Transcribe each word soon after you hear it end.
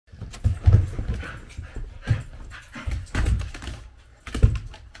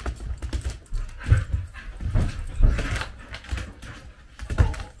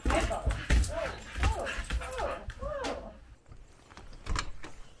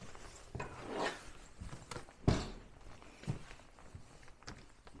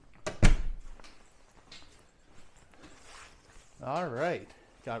All right,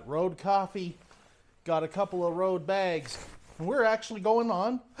 got road coffee, got a couple of road bags, and we're actually going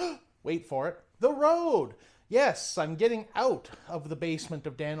on, wait for it, the road. Yes, I'm getting out of the basement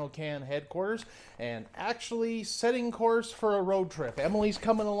of DroneOCan headquarters and actually setting course for a road trip. Emily's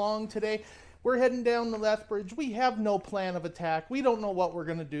coming along today. We're heading down to Lethbridge. We have no plan of attack. We don't know what we're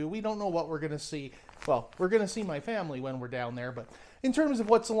going to do. We don't know what we're going to see. Well, we're going to see my family when we're down there, but in terms of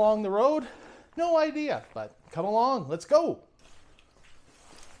what's along the road, no idea. But come along, let's go.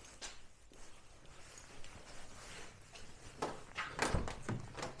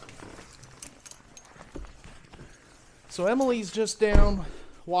 So Emily's just down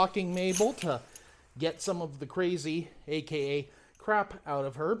walking Mabel to get some of the crazy, aka crap, out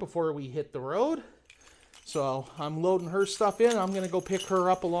of her before we hit the road. So I'm loading her stuff in. I'm going to go pick her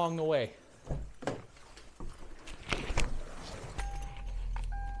up along the way.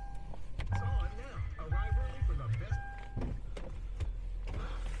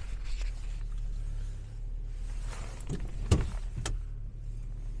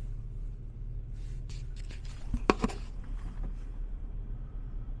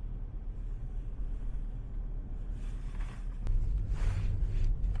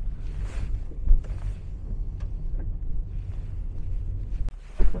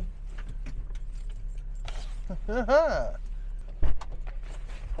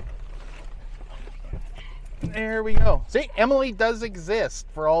 There we go. See, Emily does exist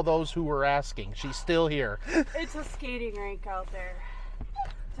for all those who were asking. She's still here. It's a skating rink out there.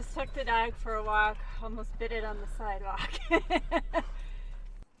 Just took the dog for a walk, almost bit it on the sidewalk.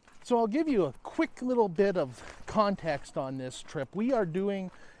 So I'll give you a quick little bit of context on this trip. We are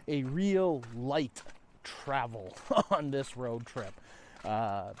doing a real light travel on this road trip.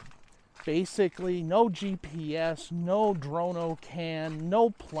 Basically, no GPS, no DroneOCan, no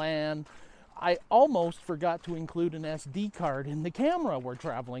plan. I almost forgot to include an SD card in the camera. We're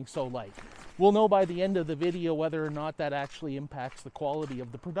traveling so light. We'll know by the end of the video whether or not that actually impacts the quality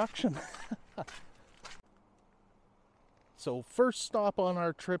of the production. So first stop on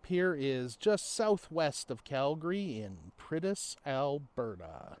our trip here is just southwest of Calgary in Priddis,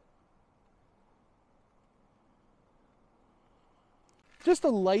 Alberta. Just a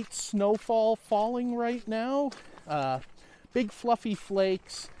light snowfall falling right now. Big fluffy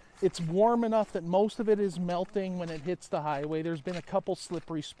flakes. It's warm enough that most of it is melting when it hits the highway. There's been a couple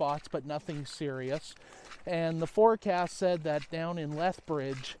slippery spots, but nothing serious. And the forecast said that down in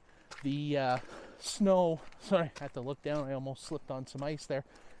Lethbridge, the snow... Sorry, I had to look down. I almost slipped on some ice there.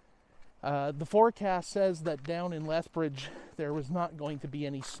 The forecast says that down in Lethbridge, there was not going to be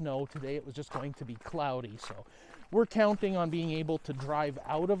any snow today. It was just going to be cloudy. So we're counting on being able to drive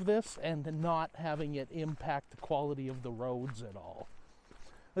out of this and not having it impact the quality of the roads at all.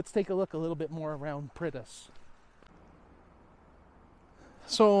 Let's take a look a little bit more around Priddis.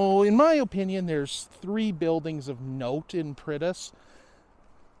 So in my opinion, there's 3 buildings of note in Priddis.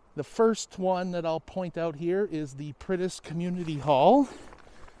 The first one that I'll point out here is the Priddis Community Hall,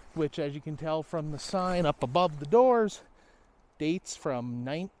 which, as you can tell from the sign up above the doors, dates from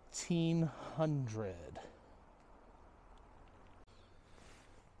 1900.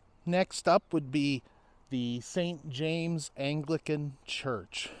 Next up would be the St. James Anglican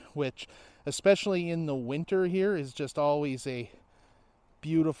Church, which, especially in the winter here, is just always a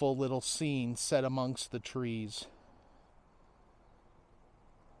beautiful little scene set amongst the trees.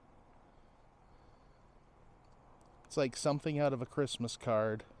 It's like something out of a Christmas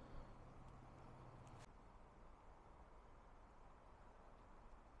card.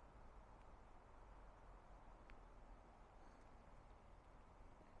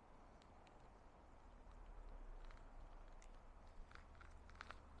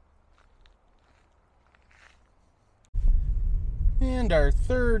 And our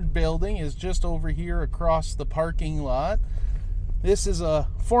third building is just over here across the parking lot. This is a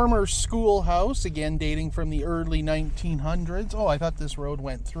former schoolhouse, again dating from the early 1900s. Oh, I thought this road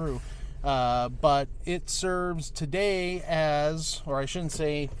went through. But it serves today as, or I shouldn't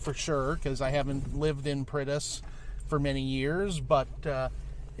say for sure, because I haven't lived in Priddis for many years, but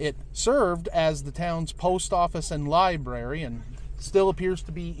it served as the town's post office and library, and still appears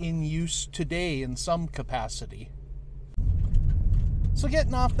to be in use today in some capacity. So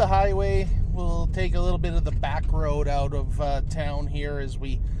getting off the highway, we'll take a little bit of the back road out of town here as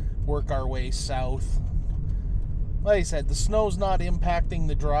we work our way south. Like I said, the snow's not impacting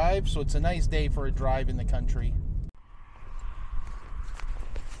the drive, so it's a nice day for a drive in the country.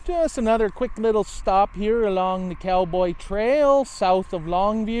 Just another quick little stop here along the Cowboy Trail, south of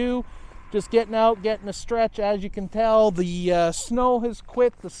Longview. Just getting out, getting a stretch. As you can tell, the snow has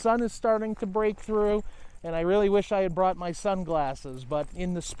quit, the sun is starting to break through, and I really wish I had brought my sunglasses, but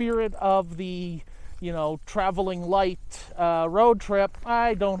in the spirit of the, you know, traveling light road trip,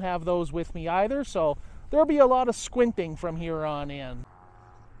 I don't have those with me either, so there'll be a lot of squinting from here on in.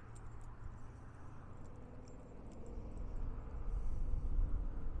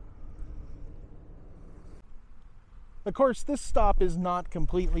 Of course, this stop is not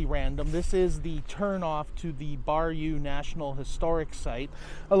completely random. This is the turnoff to the Baryu National Historic Site,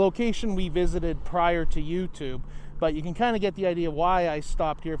 a location we visited prior to YouTube, but you can kind of get the idea why I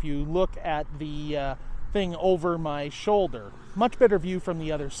stopped here if you look at the thing over my shoulder. Much better view from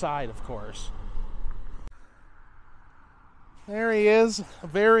the other side, of course. There he is, a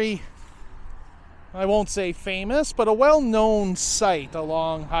very, I won't say famous, but a well-known site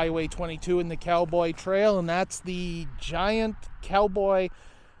along Highway 22 in the Cowboy Trail, and that's the giant cowboy.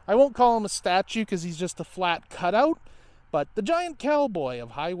 I won't call him a statue because he's just a flat cutout, but the giant cowboy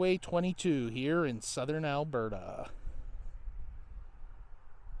of Highway 22 here in southern Alberta.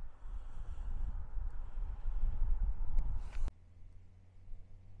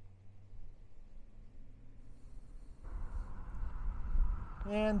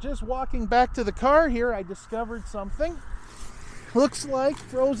 And just walking back to the car here, I discovered something. Looks like,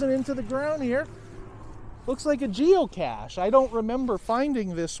 frozen into the ground here, looks like a geocache. I don't remember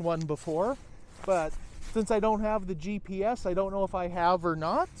finding this one before, but since I don't have the GPS, I don't know if I have or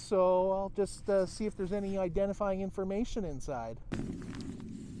not, so I'll just see if there's any identifying information inside.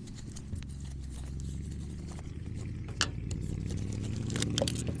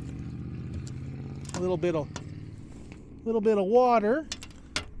 A little bit of water.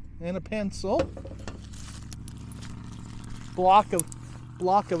 And a pencil, block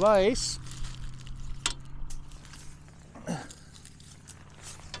of ice,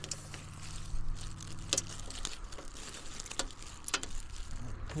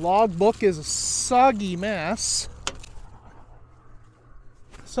 logbook is a soggy mess.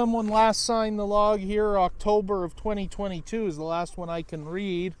 Someone last signed the log here, October of 2022 is the last one I can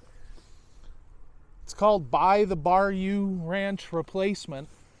read. It's called By the Baryu Ranch Replacement.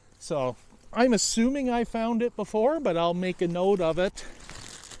 So I'm assuming I found it before, but I'll make a note of it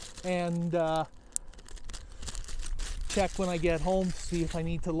and check when I get home to see if I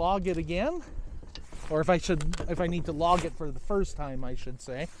need to log it again, or if I need to log it for the first time, I should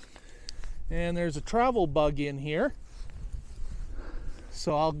say. And there's a travel bug in here,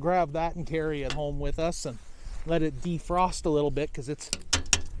 so I'll grab that and carry it home with us and let it defrost a little bit because it's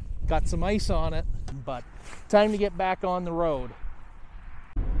got some ice on it. But time to get back on the road.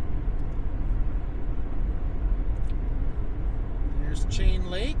 There's Chain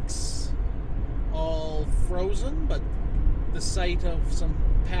Lakes, all frozen, but the site of some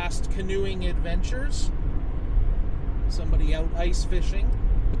past canoeing adventures. Somebody out ice fishing.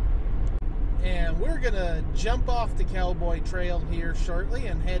 And we're gonna jump off the Cowboy Trail here shortly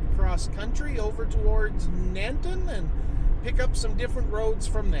and head cross country over towards Nanton and pick up some different roads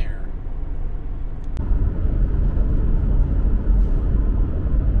from there.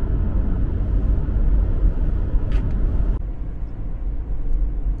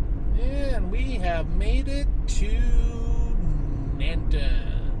 We have made it to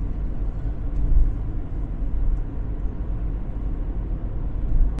Nanton.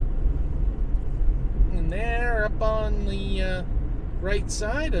 And there up on the right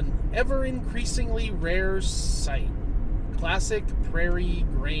side, an ever increasingly rare sight. Classic prairie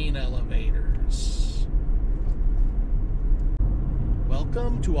grain elevators.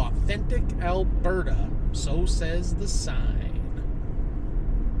 Welcome to authentic Alberta, so says the sign.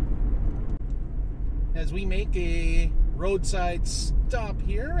 As we make a roadside stop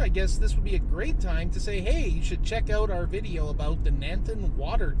here, I guess this would be a great time to say, hey, you should check out our video about the Nanton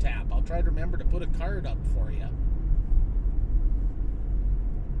water tap. I'll try to remember to put a card up for you.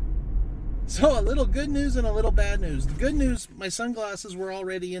 So a little good news and a little bad news. The good news, my sunglasses were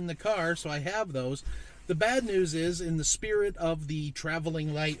already in the car, so I have those. The bad news is, in the spirit of the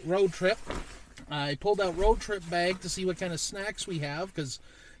traveling light road trip, I pulled out road trip bag to see what kind of snacks we have, because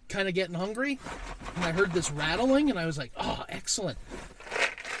kind of getting hungry, and I heard this rattling and I was like, oh, excellent,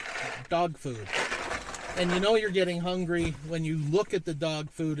 dog food. And you know you're getting hungry when you look at the dog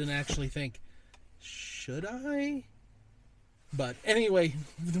food and actually think, should I? But anyway,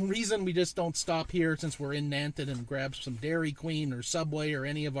 the reason we just don't stop here, since we're in Nanton, and grab some Dairy Queen or Subway or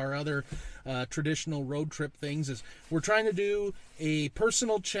any of our other traditional road trip things, is we're trying to do a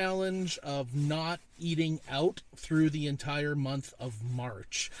personal challenge of not eating out through the entire month of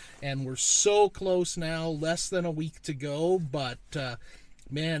March. And we're so close now, less than a week to go, but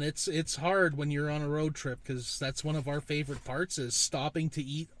Man, it's hard when you're on a road trip, because that's one of our favorite parts, is stopping to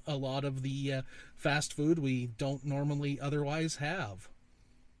eat a lot of the fast food we don't normally otherwise have.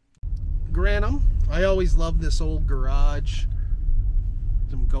 Granum. I always love this old garage.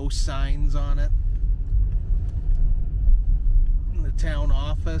 Some ghost signs on it. And the town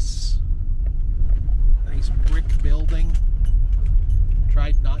office. Nice brick building.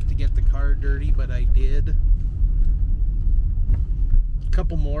 Tried not to get the car dirty, but I did. A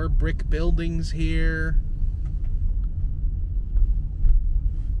couple more brick buildings here.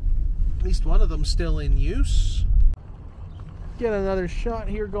 At least one of them still in use. Get another shot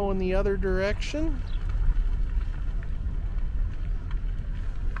here going the other direction.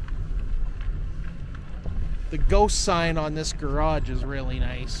 The ghost sign on this garage is really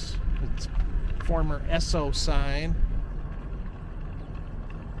nice. It's a former Esso sign.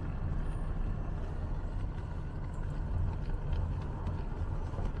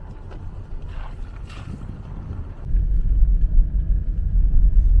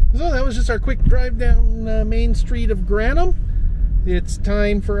 So that was just our quick drive down Main Street of Granum. It's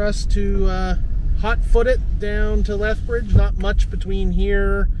time for us to hot-foot it down to Lethbridge. Not much between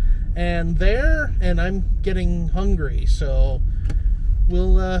here and there, and I'm getting hungry, so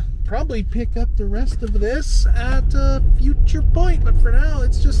we'll probably pick up the rest of this at a future point. But for now,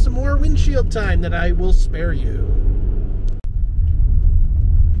 it's just some more windshield time that I will spare you.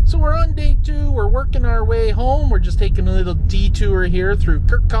 So we're on day 2, we're working our way home. We're just taking a little detour here through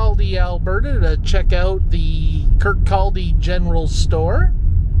Kirkcaldy, Alberta to check out the Kirkcaldy General Store.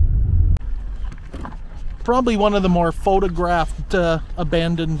 Probably one of the more photographed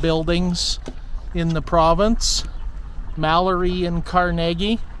abandoned buildings in the province. Mallory and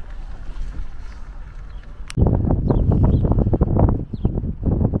Carnegie.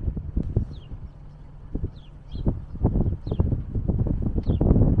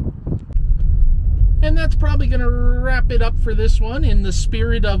 And that's probably going to wrap it up for this one. In the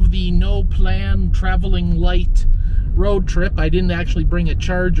spirit of the no plan traveling light road trip, I didn't actually bring a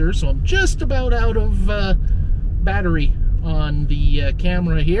charger, so I'm just about out of battery on the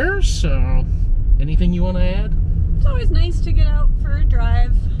camera here. So anything you want to add? It's always nice to get out for a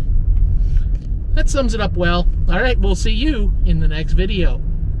drive. That sums it up well. All right, we'll see you in the next video.